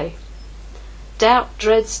the way. Doubt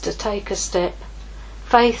dreads to take a step,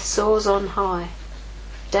 faith soars on high.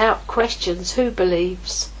 Doubt questions who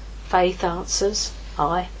believes, faith answers,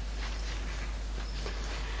 I.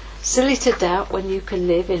 Silly to doubt when you can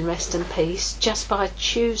live in rest and peace just by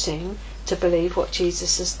choosing to believe what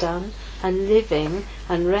Jesus has done and living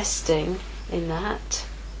and resting in that.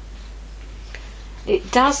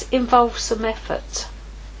 It does involve some effort.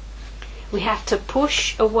 We have to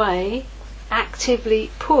push away,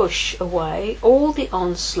 actively push away all the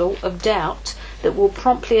onslaught of doubt that will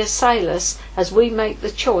promptly assail us as we make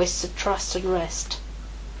the choice to trust and rest.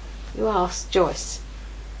 You ask Joyce.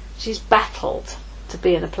 She's battled to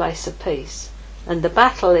be in a place of peace. And the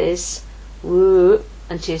battle is, woo,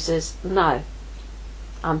 and she says, no,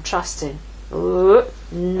 I'm trusting. Woo,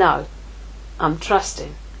 no, I'm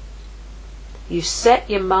trusting. You set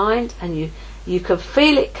your mind and you can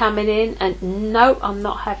feel it coming in, and no, I'm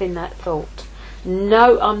not having that thought.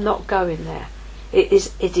 No, I'm not going there. It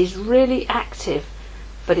is really active,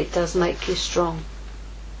 but it does make you strong.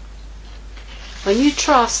 When you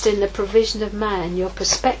trust in the provision of man, your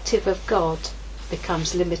perspective of God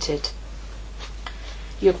becomes limited.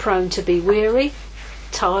 You're prone to be weary,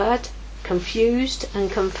 tired, confused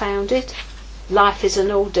and confounded. Life is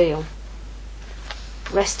an ordeal.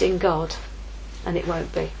 Rest in God, and it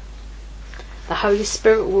won't be. The Holy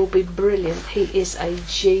Spirit will be brilliant. He is a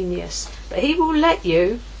genius. But he will let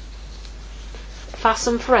you fuss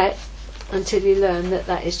and fret until you learn that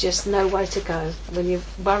that is just no way to go. When you're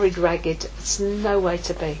worried ragged, it's no way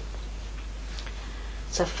to be.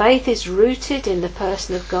 So faith is rooted in the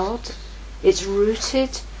person of God. It's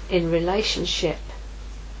rooted in relationship.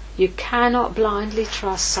 You cannot blindly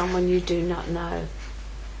trust someone you do not know.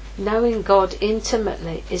 Knowing God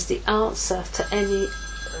intimately is the answer to any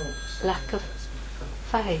lack of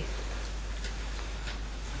faith.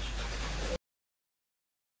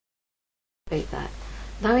 Repeat that.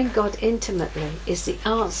 Knowing God intimately is the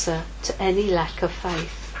answer to any lack of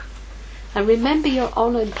faith. And remember, you're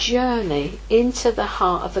on a journey into the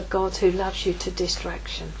heart of the God who loves you to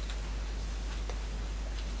distraction.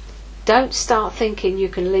 Don't start thinking you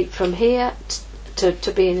can leap from here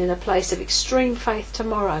to being in a place of extreme faith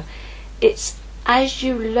tomorrow. It's as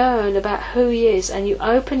you learn about who he is and you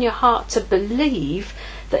open your heart to believe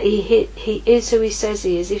that he is who he says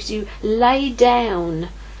he is. If you lay down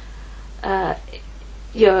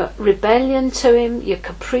your rebellion to him, your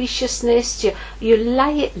capriciousness, you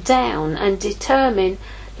lay it down and determine,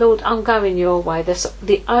 Lord, I'm going your way. That's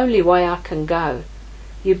the only way I can go.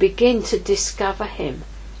 You begin to discover him.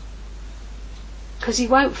 Because he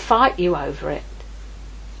won't fight you over it.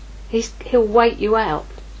 He'll wait you out.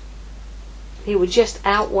 He will just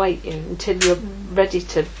outwait you until you're ready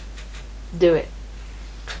to do it.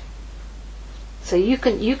 So you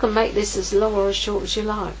can make this as long or as short as you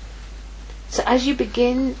like. So as you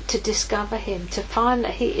begin to discover him, to find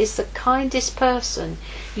that he is the kindest person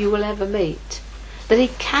you will ever meet, that he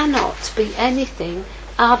cannot be anything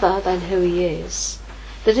other than who he is,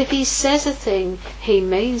 that if he says a thing, he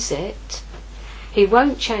means it, he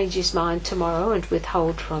won't change his mind tomorrow and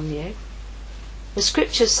withhold from you. The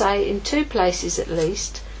scriptures say in 2 places at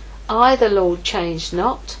least, I the Lord change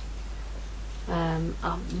not. I'm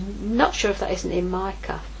not sure if that isn't in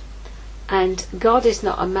Micah. And God is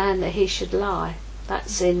not a man that he should lie.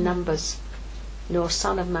 That's in Numbers. Nor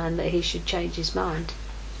son of man that he should change his mind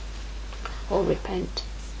or repent.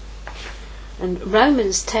 And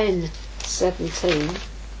Romans 10:17,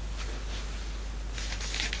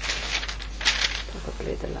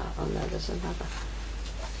 probably the last. Oh no, there's another.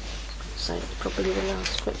 So it's probably the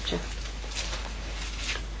last scripture.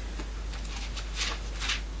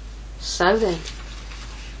 So then,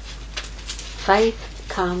 faith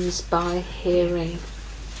comes by hearing,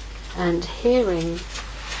 and hearing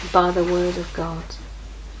by the word of God.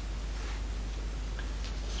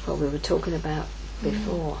 What we were talking about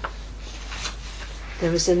before.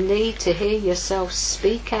 There is a need to hear yourself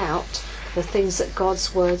speak out the things that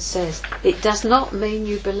God's word says. It does not mean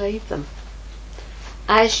you believe them.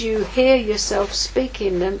 As you hear yourself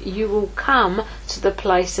speaking them, you will come to the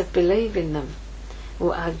place of believing them.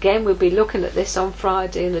 Well, again, we'll be looking at this on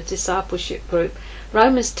Friday in the discipleship group.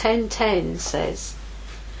 Romans 10:10 says,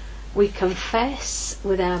 we confess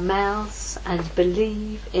with our mouths and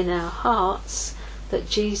believe in our hearts that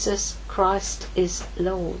Jesus Christ is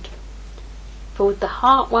Lord. For with the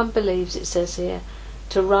heart one believes, it says here,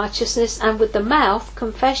 to righteousness, and with the mouth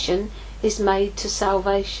confession is made to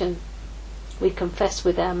salvation. We confess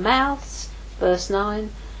with our mouths, verse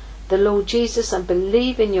 9, the Lord Jesus, and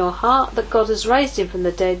believe in your heart that God has raised him from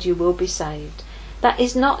the dead, you will be saved. That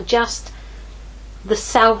is not just the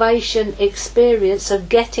salvation experience of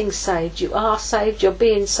getting saved. You are saved, you're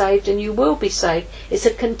being saved, and you will be saved. It's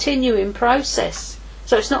a continuing process.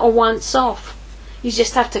 So it's not a once off. You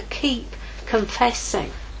just have to keep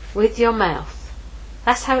confessing with your mouth.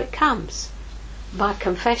 That's how it comes. By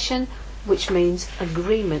confession, which means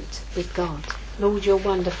agreement with God. Lord, you're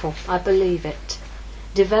wonderful. I believe it.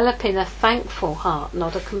 Developing a thankful heart,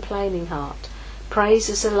 not a complaining heart. Praise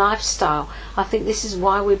as a lifestyle. I think this is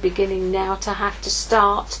why we're beginning now to have to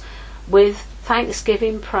start with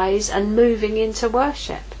thanksgiving, praise, and moving into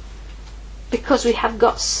worship. Because we have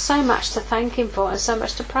got so much to thank him for and so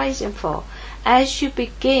much to praise him for. As you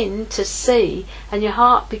begin to see and your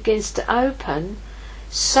heart begins to open,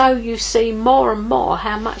 so you see more and more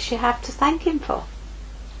how much you have to thank him for.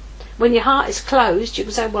 When your heart is closed, you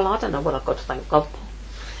can say, well, I don't know what I've got to thank God for.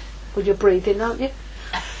 Well, you're breathing, aren't you?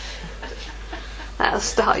 That'll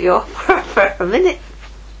start you off for a minute.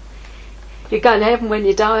 You're going to heaven when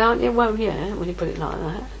you die, aren't you? Well, yeah, when you put it like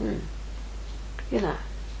that. You know.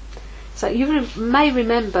 So you may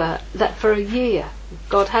remember that for a year,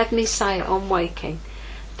 God had me say on waking,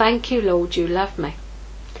 thank you, Lord, you love me.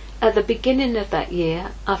 At the beginning of that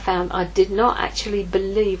year, I found I did not actually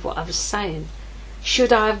believe what I was saying.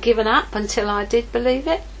 Should I have given up until I did believe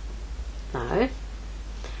it? No.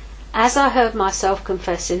 As I heard myself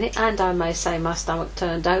confessing it, and I may say my stomach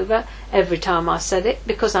turned over every time I said it,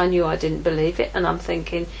 because I knew I didn't believe it, and I'm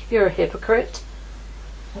thinking, you're a hypocrite.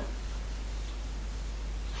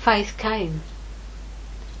 Faith came.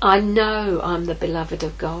 I know I'm the beloved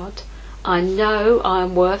of God. I know I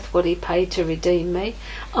am worth what he paid to redeem me.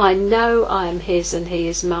 I know I am his and he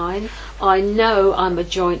is mine. I know I'm a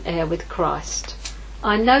joint heir with Christ.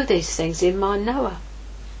 I know these things in my knower.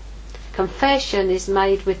 Confession is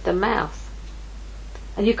made with the mouth.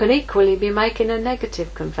 And you can equally be making a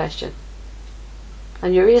negative confession.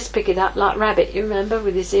 And your ears pick it up like Rabbit, you remember,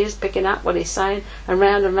 with his ears picking up what he's saying, and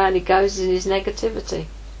round he goes in his negativity.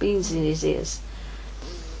 Beans in his ears.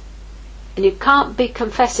 And you can't be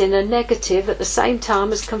confessing a negative at the same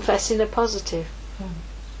time as confessing a positive.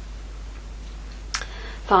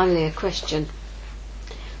 Finally, a question.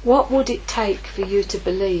 What would it take for you to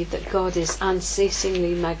believe that God is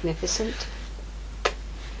unceasingly magnificent?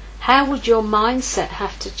 How would your mindset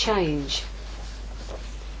have to change?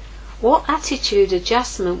 What attitude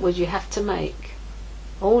adjustment would you have to make?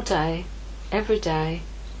 All day, every day,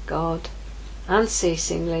 God,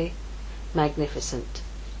 unceasingly magnificent.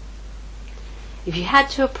 If you had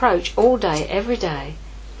to approach all day, every day,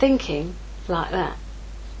 thinking like that,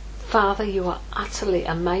 Father, you are utterly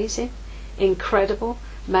amazing, incredible,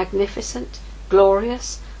 magnificent,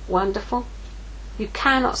 glorious, wonderful. You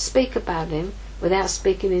cannot speak about him without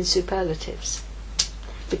speaking in superlatives.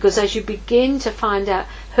 Because as you begin to find out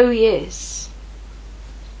who he is,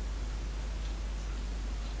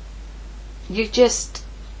 you just,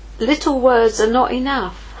 little words are not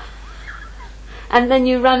enough. And then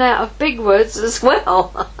you run out of big words as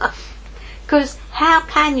well. Because how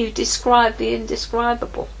can you describe the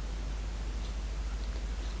indescribable?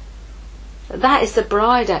 That is the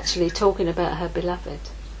bride actually talking about her beloved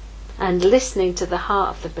and listening to the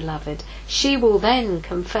heart of the beloved. She will then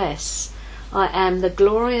confess, I am the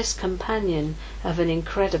glorious companion of an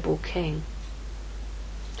incredible king.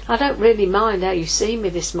 I don't really mind how you see me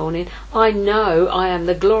this morning. I know I am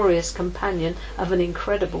the glorious companion of an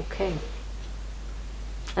incredible king.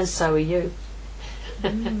 And so are you.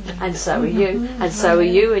 And so are you. And so are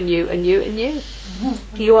you and you and you and you.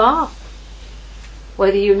 You are.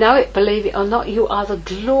 Whether you know it, believe it or not, you are the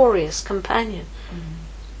glorious companion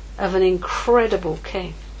of an incredible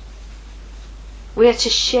king. We are to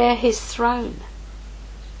share his throne.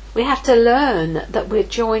 We have to learn that we're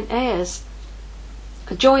joint heirs.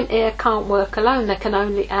 A joint heir can't work alone, they can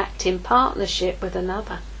only act in partnership with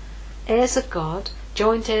another. Heirs of God,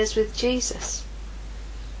 joint heirs with Jesus.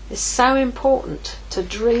 It's so important to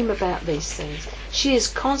dream about these things. She is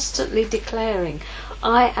constantly declaring,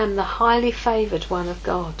 I am the highly favoured one of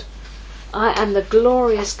God. I am the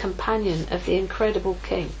glorious companion of the incredible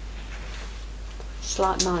King.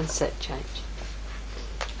 Slight mindset change.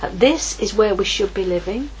 This is where we should be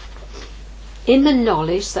living. In the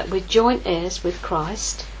knowledge that we're joint heirs with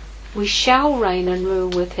Christ, we shall reign and rule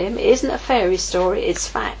with him. It isn't a fairy story, it's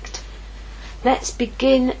fact. Let's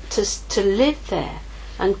begin to live there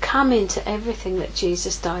and come into everything that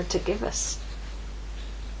Jesus died to give us.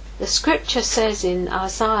 The scripture says in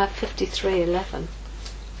Isaiah 53:11,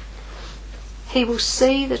 he will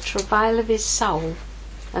see the travail of his soul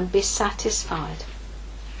and be satisfied.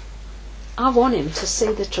 I want him to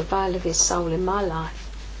see the travail of his soul in my life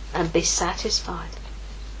and be satisfied.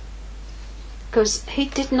 Because he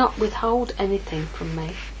did not withhold anything from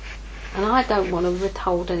me, and I don't want to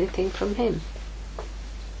withhold anything from him.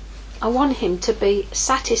 I want him to be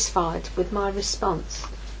satisfied with my response.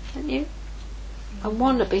 Don't you? I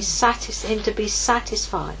want to be him to be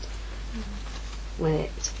satisfied with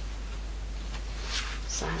it.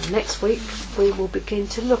 So next week we will begin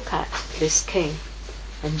to look at this king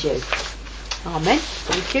and you. Amen.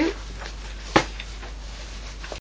 Thank you.